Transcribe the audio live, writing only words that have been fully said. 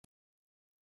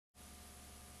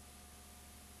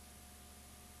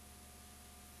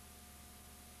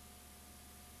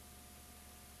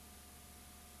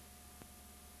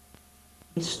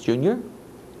Junior.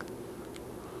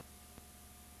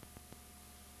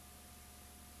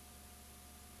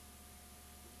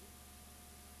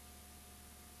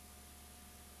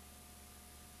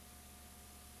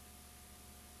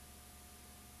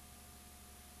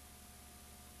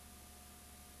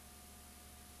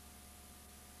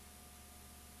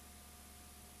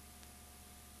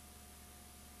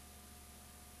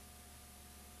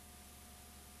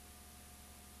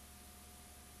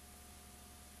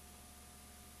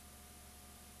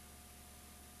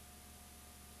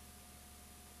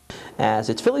 As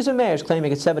it's fillies and mares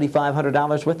claiming at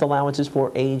 $7,500 with allowances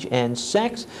for age and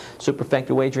sex. Superfecta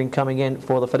wagering coming in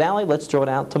for the finale. Let's throw it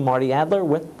out to Marty Adler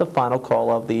with the final call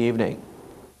of the evening.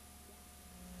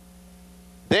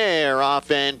 They're off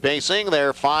and pacing.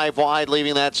 They're 5 wide,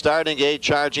 leaving that starting gate.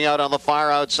 Charging out on the far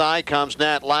outside comes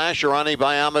Nat Lash, Arani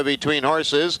Bayama between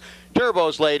horses.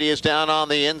 Turbo's Lady is down on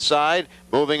the inside.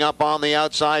 Moving up on the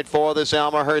outside for this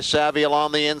Alma Her Savvy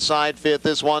along the inside. 5th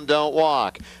is One Don't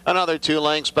Walk. Another 2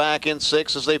 lengths back in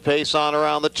 6 as they pace on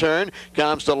around the turn.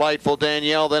 Comes Delightful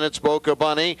Danielle, then it's Boca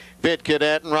Bunny, Fit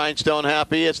Cadet, and Rhinestone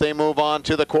Happy as they move on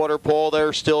to the quarter pole.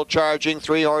 They're still charging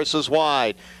 3 horses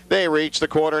wide. They reach the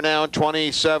quarter now,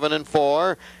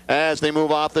 27-4 as they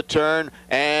move off the turn,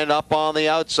 and up on the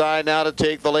outside now to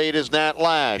take the lead is Nat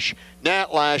Lash.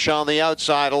 Nat Lash on the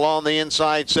outside. Along the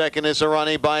inside, second is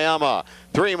Arani Bayama.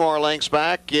 3 more lengths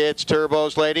back, it's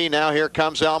Turbo's Lady. Now here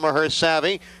comes Alma Her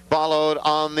Savvy, followed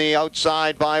on the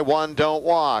outside by One Don't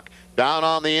Walk. Down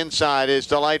on the inside is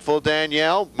Delightful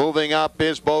Danielle. Moving up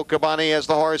is Boca Bunny as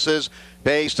the horses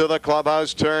pace to the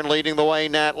clubhouse turn, leading the way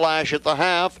Nat Lash at the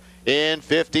half in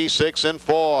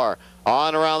 56-4.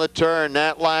 On around the turn,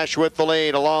 Nat Lash with the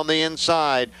lead along the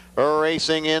inside.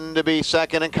 Racing in to be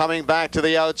second and coming back to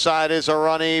the outside is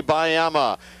Arani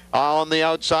Bayama. On the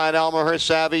outside, Alma Her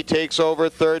Savvy takes over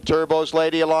third. Turbo's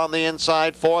Lady along the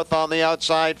inside. 4th on the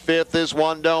outside. 5th is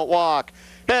One Don't Walk.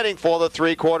 Heading for the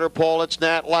 3/4 pole, it's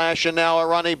Nat Lash and now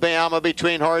Arani Bayama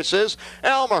between horses.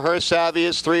 Alma Her Savvy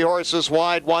is 3 horses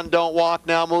wide. One Don't Walk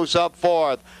now moves up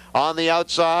 4th. On the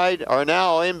outside, or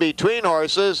now in between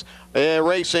horses,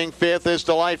 racing 5th is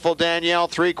Delightful Danielle,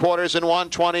 3/4 and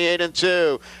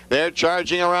 128-2. They're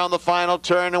charging around the final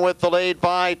turn, and with the lead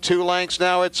by 2 lengths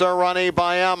now, it's Arani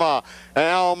Bayama.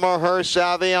 Alma Her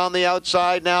Savvy on the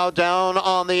outside, now down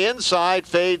on the inside,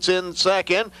 fades in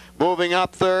second. Moving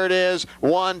up third is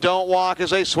One Don't Walk as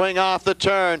they swing off the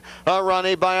turn.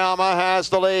 Arani Bayama has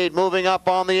the lead. Moving up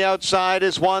on the outside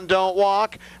is One Don't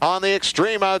Walk. On the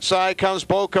extreme outside comes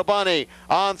Boca Bunny.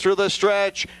 On through the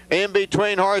stretch, in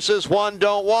between horses, One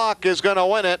Don't Walk is going to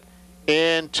win it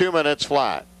in 2 minutes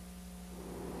flat.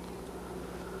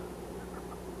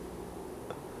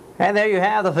 And there you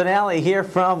have the finale here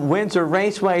from Windsor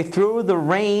Raceway through the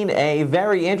rain. A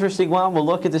very interesting one. We'll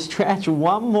look at the stretch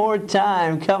one more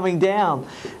time coming down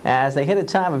as they hit a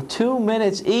time of 2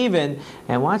 minutes even.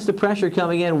 And watch the pressure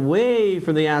coming in way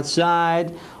from the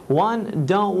outside. One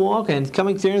Don't Walk, and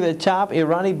coming through the top,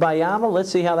 Arani Bayama. Let's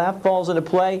see how that falls into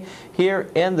play here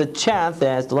in the 10th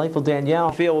as Delightful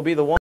Danielle will be the one.